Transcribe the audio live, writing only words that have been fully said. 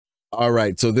All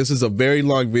right, so this is a very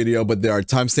long video, but there are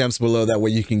timestamps below, that way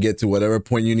you can get to whatever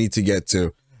point you need to get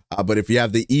to. But if you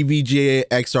have the EVGA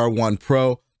XR1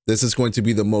 Pro, this is going to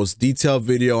be the most detailed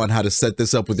video on how to set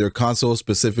this up with your console,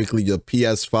 specifically your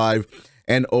PS5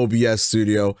 and OBS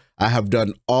Studio. I have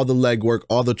done all the legwork,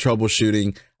 all the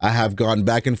troubleshooting. I have gone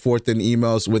back and forth in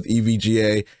emails with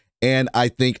EVGA, and I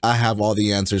think I have all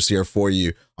the answers here for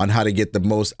you on how to get the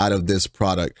most out of this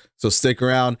product. So stick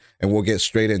around and we'll get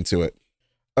straight into it.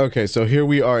 Okay, so here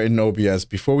we are in OBS.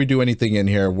 Before we do anything in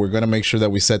here, we're going to make sure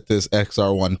that we set this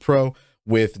XR1 Pro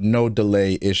with no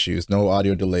delay issues, no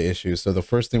audio delay issues. So the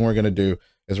first thing we're going to do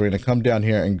is we're going to come down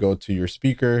here and go to your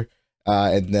speaker,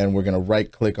 and then we're going to right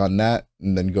click on that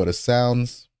and then go to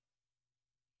sounds.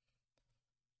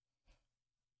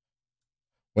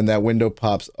 When that window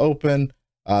pops open,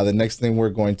 the next thing we're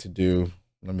going to do,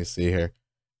 let me see here.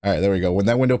 All right, there we go. When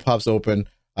that window pops open,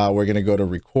 we're going to go to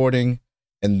recording.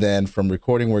 And then from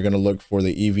recording, we're going to look for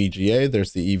the EVGA.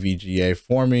 There's the EVGA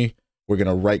for me. We're going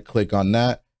to right click on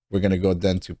that. We're going to go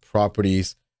then to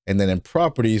properties. And then in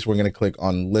properties, we're going to click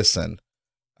on listen.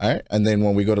 All right. And then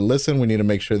when we go to listen, we need to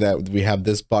make sure that we have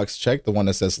this box checked, the one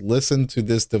that says listen to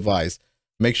this device.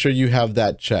 Make sure you have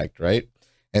that checked, right?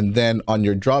 And then on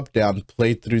your drop down,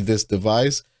 play through this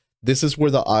device. This is where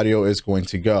the audio is going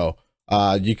to go.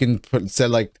 You can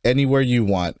select anywhere you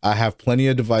want. I have plenty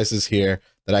of devices here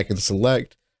that I can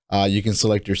select. You can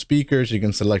select your speakers, you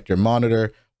can select your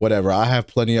monitor, whatever. I have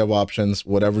plenty of options.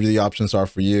 Whatever the options are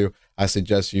for you, I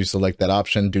suggest you select that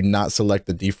option. Do not select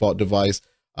the default device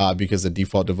because the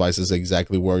default device is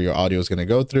exactly where your audio is going to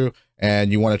go through,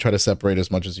 and you want to try to separate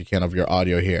as much as you can of your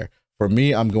audio here. For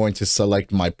me, I'm going to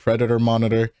select my Predator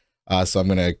monitor, so I'm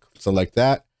going to select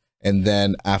that. And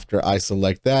then after I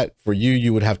select that, for you,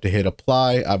 you would have to hit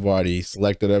apply. I've already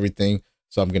selected everything,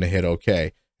 so I'm going to hit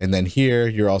OK. And then here,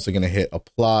 you're also going to hit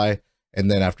apply.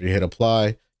 And then after you hit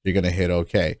apply, you're going to hit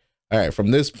OK. All right, from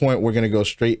this point, we're going to go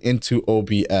straight into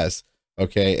OBS.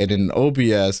 Okay, and in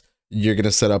OBS, you're going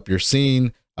to set up your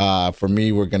scene. For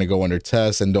me, we're going to go under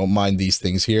test, and don't mind these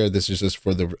things here. This is just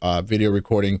for the video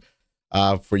recording.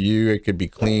 For you, it could be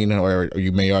clean, or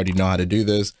you may already know how to do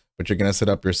this, but you're going to set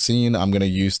up your scene. I'm going to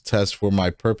use test for my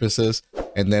purposes.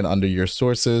 And then under your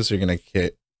sources, you're going to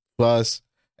hit plus.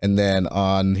 And then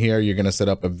on here, you're going to set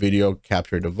up a video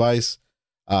capture device.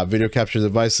 Video capture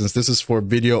device, since this is for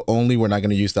video only, we're not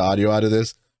going to use the audio out of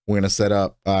this. We're going to set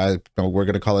up, we're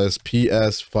going to call this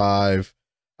PS5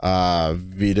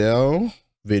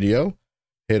 video.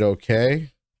 Hit OK.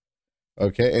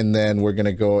 Okay, and then we're going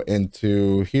to go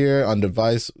into here on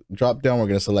device drop down. We're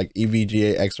going to select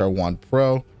EVGA XR1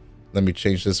 Pro. Let me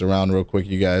change this around real quick,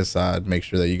 you guys, make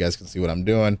sure that you guys can see what I'm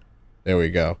doing. There we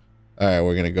go. All right,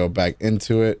 we're going to go back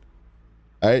into it.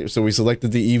 All right, so we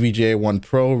selected the EVGA 1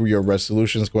 Pro. Your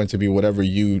resolution is going to be whatever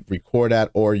you record at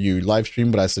or you live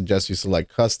stream, but I suggest you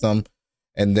select custom.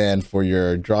 And then for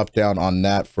your drop down on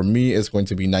that, for me, it's going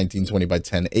to be 1920 by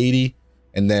 1080.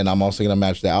 And then I'm also going to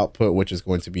match the output, which is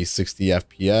going to be 60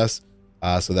 FPS.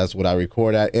 So that's what I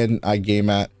record at and I game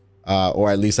at,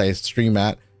 or at least I stream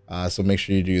at. So make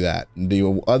sure you do that.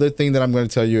 The other thing that I'm going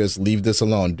to tell you is leave this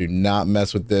alone. Do not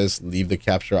mess with this. Leave the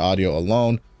capture audio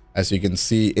alone. As you can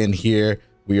see in here,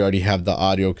 we already have the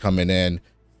audio coming in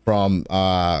from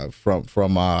the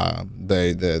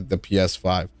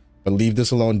PS5. But leave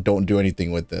this alone. Don't do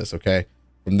anything with this. Okay.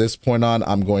 From this point on,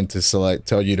 I'm going to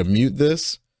tell you to mute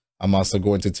this. I'm also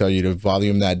going to tell you to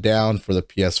volume that down for the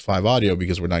PS5 audio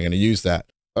because we're not going to use that.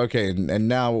 Okay, and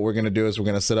now what we're going to do is we're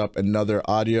going to set up another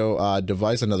audio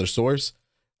device, another source.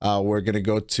 We're going to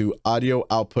go to audio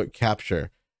output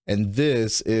capture. And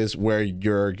this is where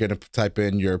you're going to type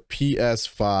in your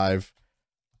PS5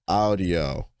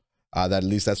 audio. At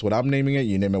least that's what I'm naming it.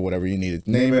 You name it whatever you need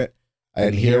to name it.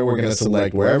 And here we're going to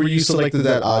select wherever you selected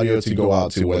that audio to go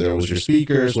out to, whether it was your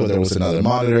speakers, whether it was another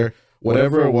monitor,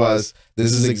 whatever it was.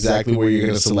 This is exactly where you're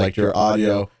going to select your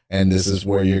audio, and this is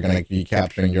where you're going to be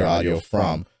capturing your audio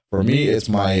from. For me, it's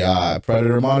my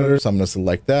Predator monitor, so I'm going to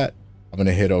select that. I'm going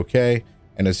to hit OK,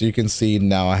 and as you can see,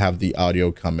 now I have the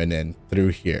audio coming in through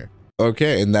here.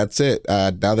 Okay, and that's it.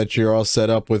 Now that you're all set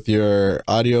up with your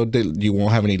audio, you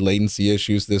won't have any latency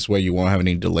issues this way. You won't have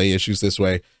any delay issues this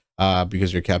way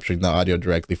because you're capturing the audio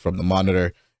directly from the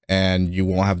monitor, and you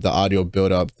won't have the audio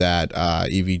buildup that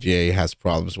EVGA has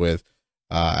problems with.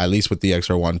 At least with the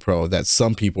XR1 Pro, that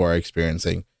some people are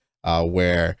experiencing,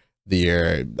 where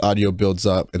the audio builds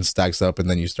up and stacks up and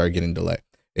then you start getting delay.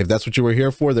 If that's what you were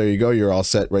here for, there you go. You're all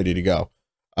set, ready to go.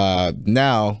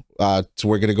 Now, so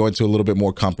we're going to go into a little bit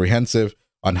more comprehensive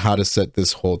on how to set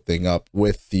this whole thing up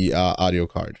with the audio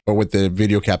card, or with the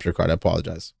video capture card. I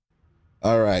apologize.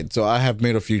 All right, so I have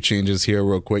made a few changes here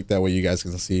real quick. That way you guys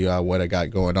can see what I got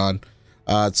going on.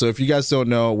 So if you guys don't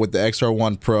know, with the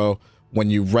XR1 Pro, when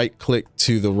you right click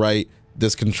to the right,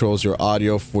 this controls your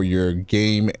audio for your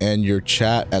game and your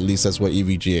chat. At least that's what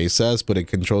EVGA says, but it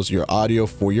controls your audio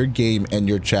for your game and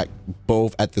your chat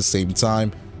both at the same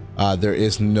time. There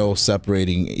is no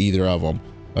separating either of them.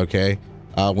 Okay.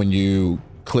 When you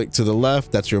click to the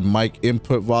left, that's your mic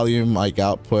input volume, mic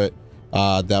output.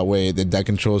 That way that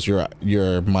controls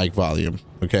your mic volume.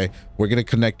 Okay, we're gonna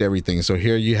connect everything. So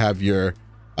here you have your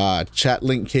chat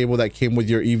link cable that came with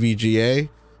your EVGA.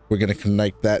 We're gonna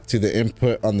connect that to the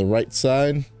input on the right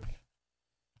side,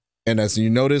 and as you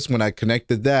notice, when I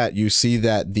connected that, you see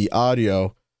that the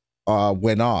audio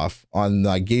went off on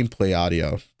the gameplay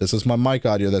audio. This is my mic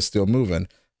audio that's still moving,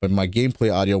 but my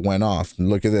gameplay audio went off. And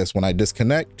look at this, when I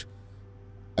disconnect,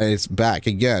 it's back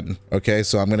again. Okay,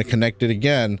 so I'm gonna connect it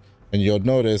again, and you'll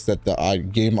notice that the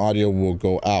game audio will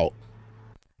go out.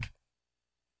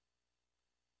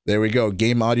 There we go,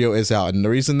 game audio is out. And the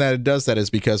reason that it does that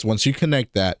is because once you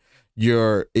connect that,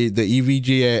 the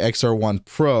EVGA XR1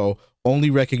 Pro only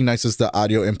recognizes the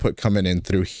audio input coming in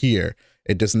through here.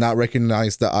 It does not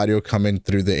recognize the audio coming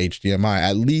through the HDMI,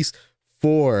 at least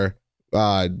for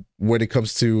when it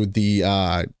comes to the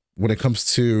when it comes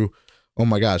to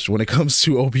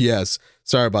OBS.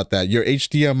 Sorry about that. Your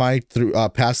HDMI through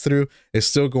pass through is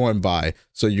still going by,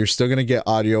 so you're still gonna get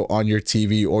audio on your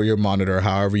TV or your monitor,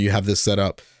 however you have this set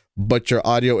up. But your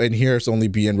audio in here is only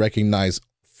being recognized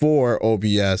for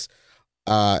OBS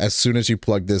as soon as you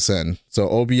plug this in. So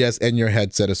OBS and your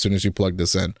headset as soon as you plug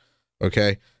this in.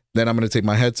 Okay. Then I'm gonna take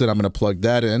my headset. I'm gonna plug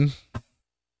that in.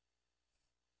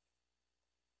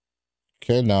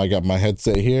 Okay. Now I got my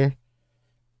headset here.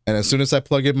 And as soon as I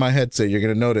plug in my headset, you're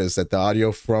going to notice that the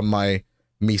audio from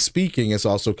me speaking is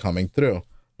also coming through.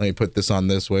 Let me put this on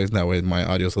this way. That way my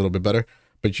audio is a little bit better.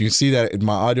 But you see that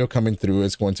my audio coming through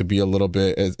is going to be a little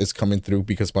bit, it's coming through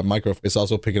because my microphone, it's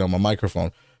also picking up my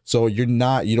microphone. So you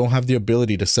don't have the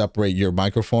ability to separate your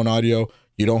microphone audio.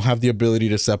 You don't have the ability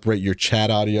to separate your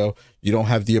chat audio. You don't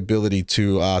have the ability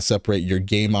to separate your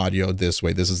game audio this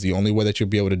way. This is the only way that you'll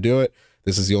be able to do it.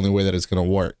 This is the only way that it's going to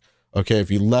work. Okay,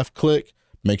 if you left click,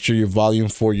 make sure your volume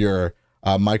for your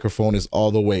microphone is all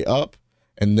the way up.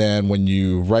 And then when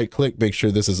you right click, make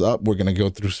sure this is up. We're going to go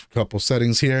through a couple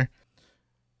settings here.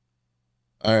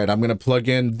 All right, I'm going to plug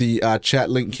in the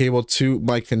chat link cable to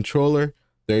my controller.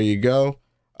 There you go.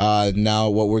 Now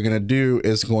what we're going to do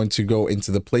is going to go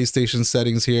into the PlayStation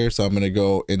settings here. So I'm going to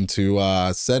go into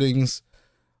settings.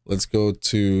 Let's go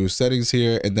to settings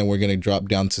here. And then we're going to drop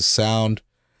down to sound.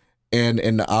 And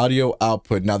in the audio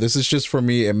output, now this is just for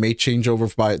me, it may change over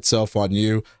by itself on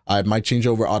you. It might change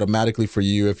over automatically for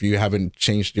you if you haven't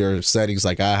changed your settings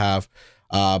like I have.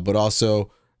 But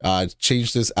also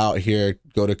change this out here,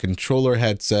 go to controller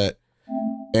headset,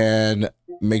 and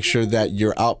make sure that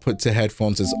your output to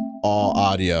headphones is all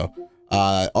audio.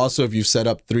 Also, if you've set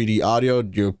up 3D audio,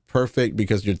 you're perfect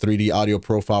because your 3D audio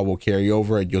profile will carry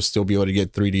over and you'll still be able to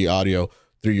get 3D audio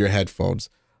through your headphones.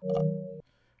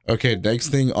 Okay, next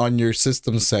thing on your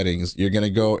system settings, you're going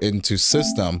to go into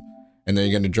system, and then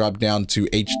you're going to drop down to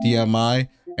HDMI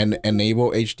and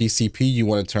enable HDCP. You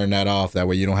want to turn that off. That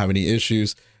way you don't have any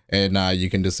issues, and you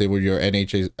can disable your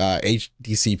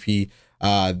HDCP.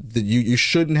 You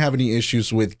shouldn't have any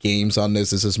issues with games on this.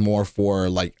 This is more for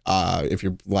like if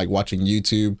you're like watching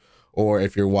YouTube or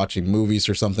if you're watching movies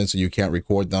or something, so you can't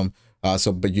record them.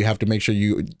 But you have to make sure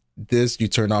you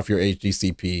turn off your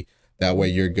HDCP. That way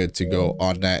you're good to go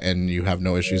on that and you have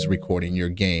no issues recording your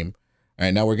game. All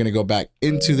right, now we're gonna go back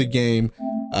into the game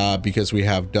because we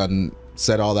have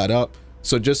set all that up.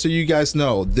 So just so you guys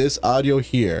know, this audio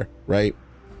here, right?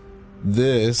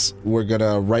 We're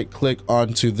gonna right click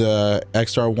onto the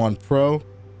XR1 Pro.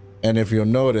 And if you'll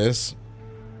notice,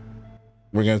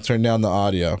 we're gonna turn down the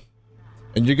audio.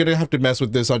 And you're gonna have to mess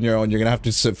with this on your own. You're gonna have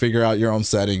to figure out your own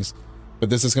settings.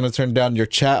 But this is gonna turn down your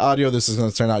chat audio. This is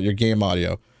gonna turn out your game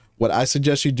audio. What I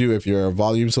suggest you do if your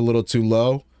volume's a little too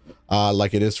low,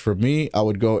 like it is for me, I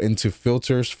would go into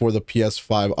filters for the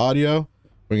PS5 audio.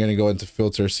 We're going to go into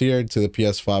filters here to the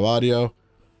PS5 audio.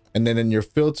 And then in your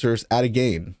filters, add a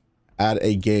gain.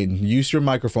 Use your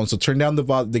microphone. So turn down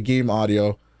the game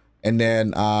audio and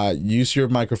then use your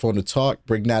microphone to talk.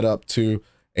 Bring that up to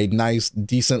a nice,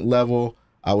 decent level.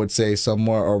 I would say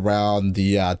somewhere around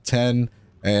the 10.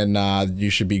 And you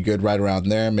should be good right around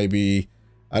there. Maybe,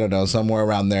 I don't know, somewhere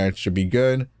around there it should be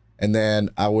good. And then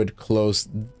I would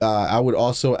I would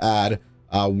also add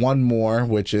one more,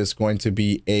 which is going to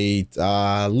be a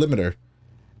limiter.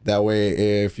 That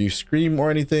way, if you scream or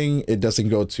anything, it doesn't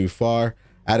go too far.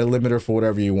 add a limiter for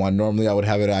whatever you want. Normally I would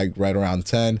have it at right around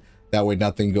 10. That way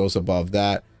nothing goes above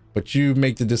that, but you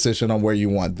make the decision on where you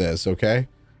want this, okay?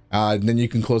 Then you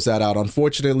can close that out.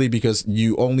 Unfortunately, because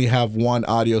you only have one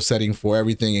audio setting for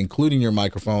everything, including your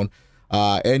microphone,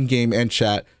 and game and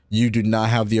chat, you do not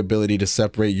have the ability to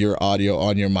separate your audio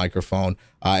on your microphone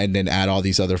and then add all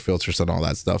these other filters and all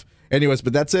that stuff. Anyways,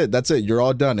 but that's it. That's it. You're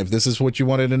all done. If this is what you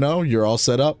wanted to know, you're all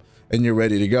set up and you're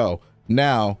ready to go.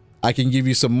 Now, I can give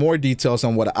you some more details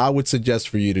on what I would suggest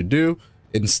for you to do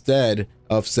instead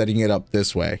of setting it up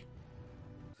this way.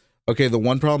 Okay, the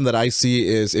one problem that I see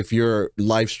is if you're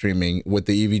live streaming with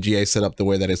the EVGA set up the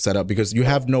way that it's set up, because you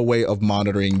have no way of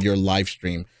monitoring your live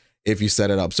stream if you set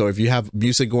it up. So if you have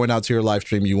music going out to your live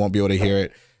stream, you won't be able to hear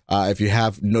it. If you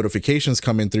have notifications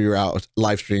coming through your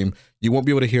live stream, you won't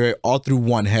be able to hear it all through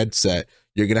one headset.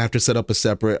 You're going to have to set up a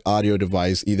separate audio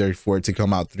device, either for it to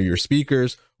come out through your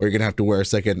speakers, or you're going to have to wear a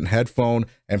second headphone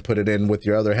and put it in with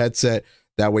your other headset.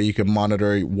 That way you can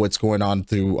monitor what's going on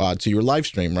through to your live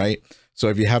stream, right? So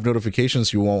if you have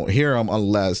notifications, you won't hear them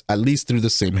unless at least through the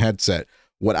same headset.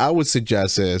 What I would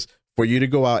suggest is for you to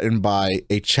go out and buy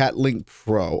a ChatLink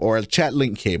Pro or a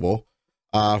ChatLink cable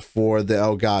for the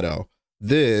Elgato.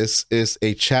 This is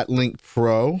a ChatLink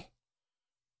Pro.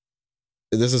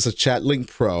 This is a ChatLink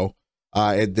Pro.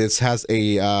 This has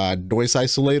a noise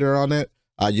isolator on it.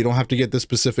 You don't have to get this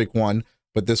specific one,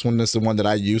 but this one is the one that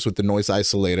I use with the noise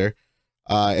isolator.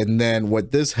 And then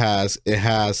what this has, it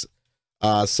has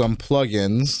some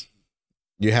plugins.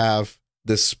 You have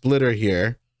this splitter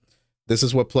here. This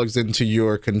is what plugs into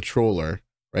your controller,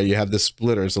 right? You have this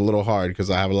splitter. It's a little hard because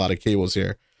I have a lot of cables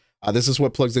here. This is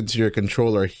what plugs into your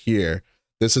controller here.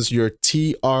 This is your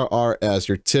TRRS,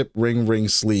 your tip ring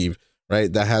sleeve,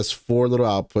 right? That has 4 little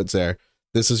outputs there.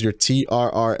 This is your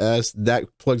TRRS that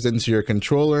plugs into your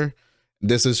controller.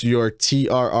 This is your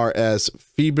TRRS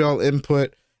female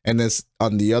input. And this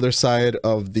on the other side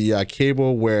of the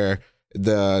cable where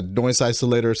the noise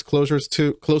isolator is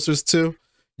closest to,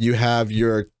 you have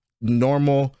your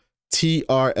normal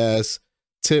TRS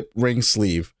tip ring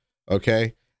sleeve.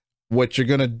 Okay, what you're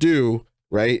gonna do,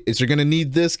 right, is you're gonna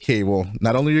need this cable.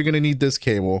 Not only you're gonna need this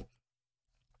cable,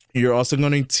 you're also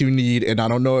going to need, and I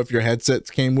don't know if your headsets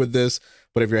came with this,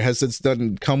 but if your headsets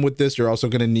doesn't come with this, you're also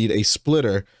gonna need a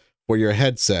splitter for your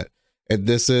headset. And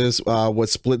this is what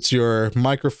splits your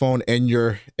microphone and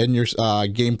your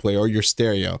gameplay or your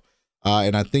stereo.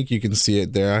 And I think you can see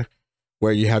it there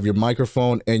where you have your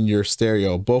microphone and your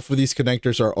stereo. Both of these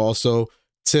connectors are also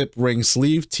tip ring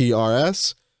sleeve,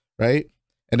 TRS, right?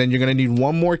 And then you're going to need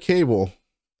one more cable.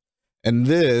 And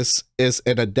this is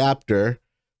an adapter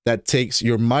that takes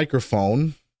your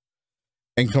microphone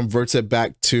and converts it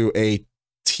back to a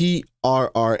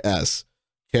TRRS.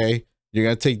 Okay, you're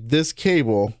going to take this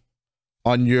cable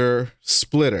on your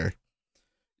splitter.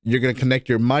 You're going to connect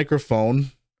your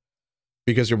microphone,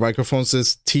 because your microphone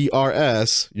says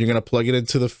TRS. You're going to plug it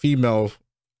into the female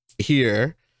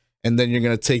here, and then you're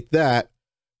going to take that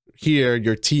here,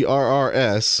 your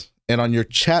TRRS, and on your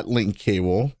ChatLink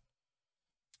cable,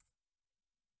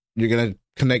 you're going to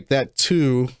connect that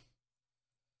to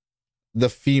the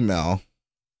female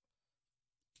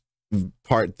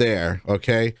part there.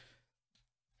 Okay,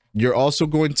 you're also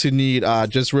going to need,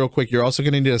 just real quick, you're also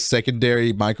going to need a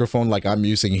secondary microphone like I'm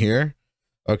using here.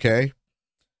 Okay,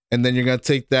 and then you're going to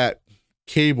take that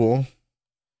cable,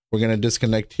 we're going to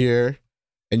disconnect here,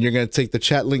 and you're going to take the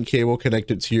ChatLink cable,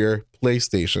 connect it to your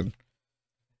PlayStation.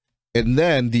 And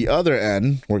then the other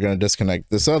end, we're going to disconnect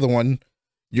this other one.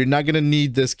 You're not going to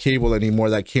need this cable anymore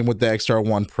that came with the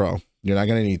XR1 Pro. You're not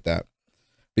going to need that,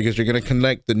 because you're going to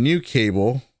connect the new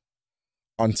cable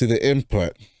onto the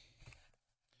input.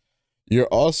 You're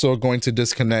also going to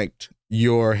disconnect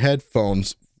your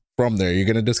headphones from there. You're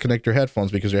going to disconnect your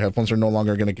headphones because your headphones are no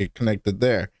longer going to get connected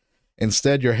there.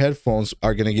 Instead, your headphones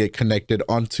are going to get connected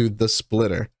onto the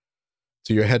splitter,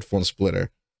 to your headphone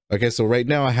splitter. Okay, so right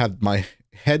now I have my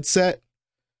headset,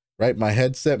 right? My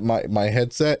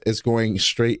headset is going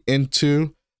straight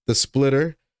into the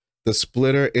splitter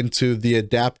into the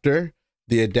adapter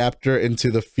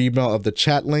into the female of the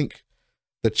ChatLink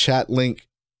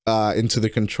into the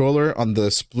controller on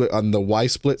the Y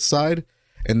split side,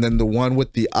 and then the one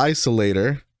with the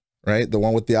isolator, right? The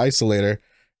one with the isolator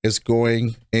is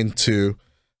going into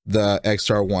the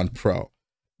XR1 Pro.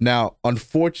 Now,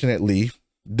 unfortunately,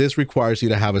 this requires you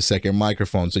to have a second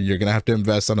microphone, so you're gonna have to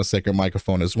invest on a second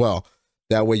microphone as well.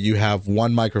 That way you have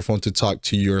one microphone to talk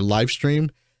to your live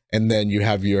stream, and then you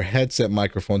have your headset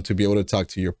microphone to be able to talk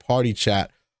to your party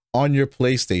chat on your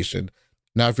PlayStation.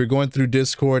 Now, if you're going through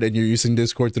Discord and you're using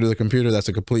Discord through the computer, that's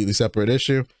a completely separate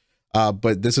issue.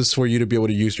 But this is for you to be able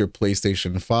to use your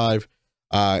PlayStation 5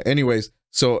 Anyways,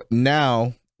 so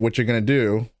now what you're going to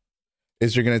do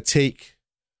is you're going to take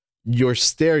your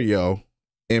stereo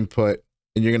input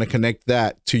and you're going to connect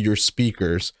that to your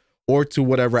speakers or to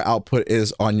whatever output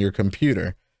is on your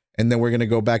computer. And then we're going to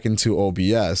go back into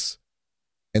OBS.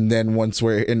 And then once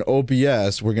we're in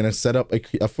OBS, we're going to set up a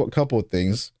couple of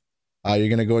things. You're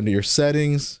going to go into your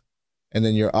settings and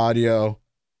then your audio.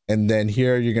 And then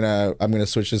here I'm going to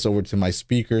switch this over to my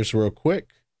speakers real quick.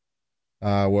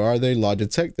 Where are they?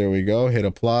 Logitech. There we go. Hit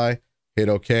apply, hit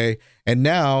OK. And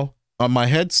now on my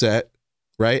headset,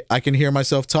 right, I can hear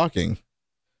myself talking.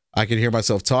 I can hear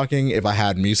myself talking. If I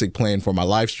had music playing for my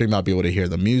live stream, I'll be able to hear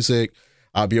the music.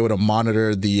 I'll be able to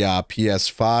monitor the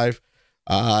PS5,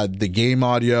 the game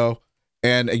audio.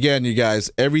 And again, you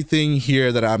guys, everything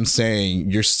here that I'm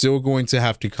saying, you're still going to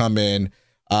have to come in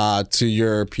to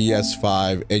your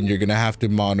PS5 and you're going to have to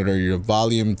monitor your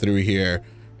volume through here.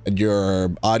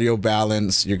 Your audio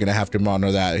balance, you're going to have to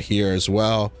monitor that here as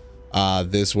well.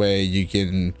 This way you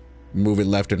can move it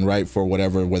left and right for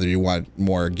whether you want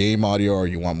more game audio or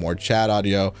you want more chat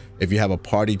audio. If you have a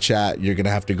party chat, you're going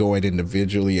to have to go in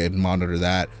individually and monitor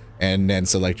that and then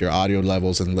select your audio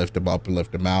levels and lift them up and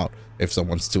lift them out. If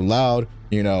someone's too loud,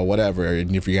 you know, whatever.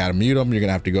 And if you got to mute them, you're going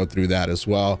to have to go through that as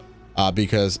well.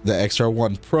 Because the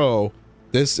XR1 Pro,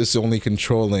 this is only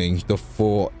controlling the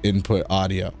full input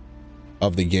audio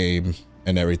of the game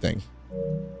and everything.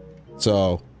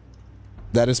 So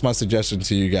that is my suggestion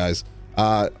to you guys.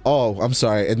 Oh, I'm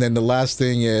sorry. And then the last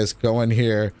thing is go in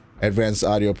here, advanced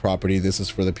audio property. This is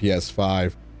for the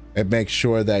PS5 and make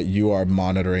sure that you are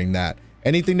monitoring that.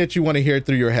 Anything that you want to hear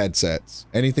through your headsets,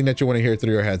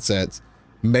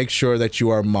 make sure that you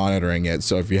are monitoring it.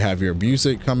 So if you have your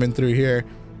music coming through here,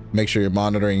 make sure you're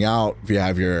monitoring out. If you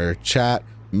have your chat,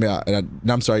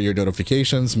 I'm sorry, your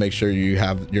notifications, make sure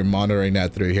you're monitoring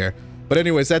that through here. But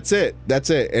anyways, that's it.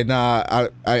 And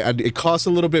it costs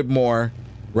a little bit more,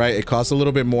 right? It costs a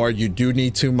little bit more. You do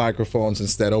need 2 microphones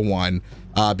instead of 1,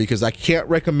 because I can't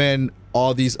recommend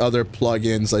all these other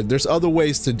plugins. Like, there's other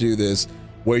ways to do this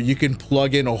where you can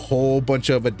plug in a whole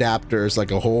bunch of adapters, like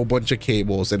a whole bunch of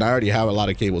cables. And I already have a lot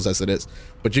of cables as it is,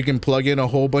 but you can plug in a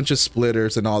whole bunch of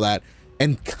splitters and all that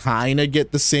and kind of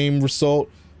get the same result.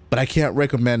 But I can't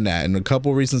recommend that. And a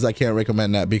couple reasons I can't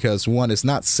recommend that, because one, it's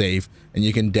not safe and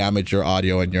you can damage your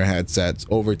audio and your headsets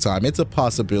over time. It's a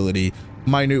possibility,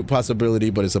 minute possibility,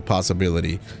 but it's a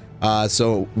possibility.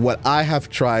 So what I have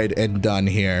tried and done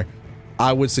here,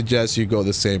 I would suggest you go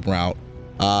the same route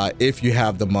if you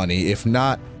have the money. If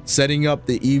not, setting up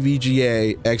the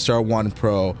EVGA XR1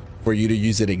 Pro for you to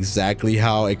use it exactly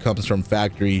how it comes from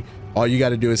factory. All you got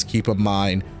to do is keep in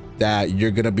mind that you're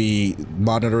going to be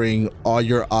monitoring all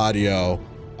your audio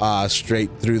straight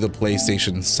through the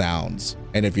PlayStation sounds.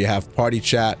 And if you have party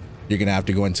chat, you're going to have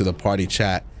to go into the party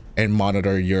chat and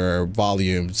monitor your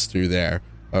volumes through there.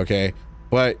 Okay.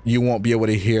 But you won't be able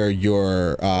to hear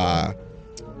your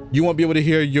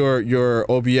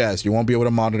OBS. You won't be able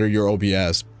to monitor your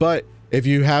OBS. But if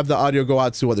you have the audio go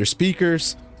out to other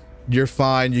speakers, you're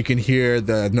fine. You can hear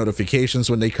the notifications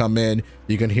when they come in.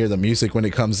 You can hear the music when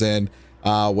it comes in.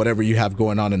 Whatever you have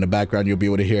going on in the background, you'll be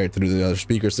able to hear it through the other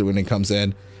speakers when it comes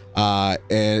in. And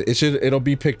it'll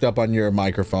be picked up on your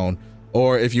microphone.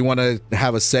 Or if you want to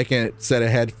have a second set of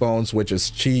headphones, which is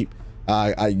cheap,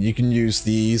 you can use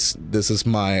these. This is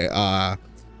my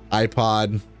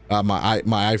iPod, my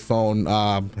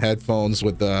iPhone headphones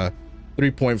with the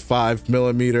 3.5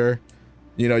 millimeter.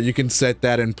 You know, you can set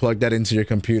that and plug that into your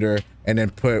computer and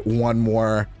then put one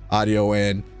more audio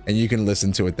in and you can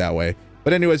listen to it that way.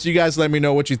 But anyways, you guys let me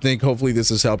know what you think. Hopefully this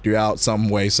has helped you out some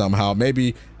way, somehow.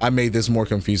 Maybe I made this more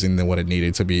confusing than what it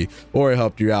needed to be, or it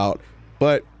helped you out.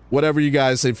 But whatever, you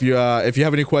guys, if you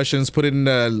have any questions, put it in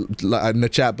the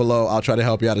chat below. I'll try to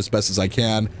help you out as best as I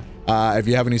can. If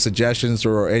you have any suggestions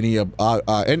or any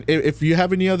and if you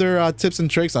have any other tips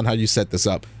and tricks on how you set this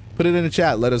up, put it in the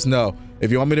chat. Let us know. If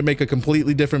you want me to make a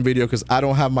completely different video, because I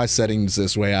don't have my settings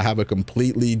this way, I have a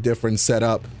completely different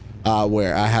setup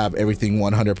where I have everything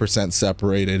 100%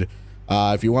 separated.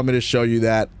 If you want me to show you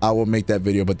that, I will make that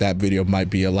video, but that video might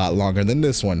be a lot longer than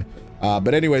this one.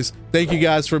 But anyways, thank you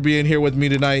guys for being here with me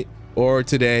tonight, or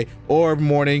today, or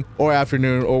morning, or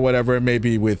afternoon, or whatever it may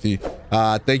be with you.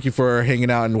 Thank you for hanging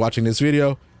out and watching this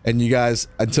video. And you guys,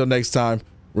 until next time,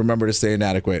 remember to stay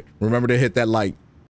inadequate. Remember to hit that like,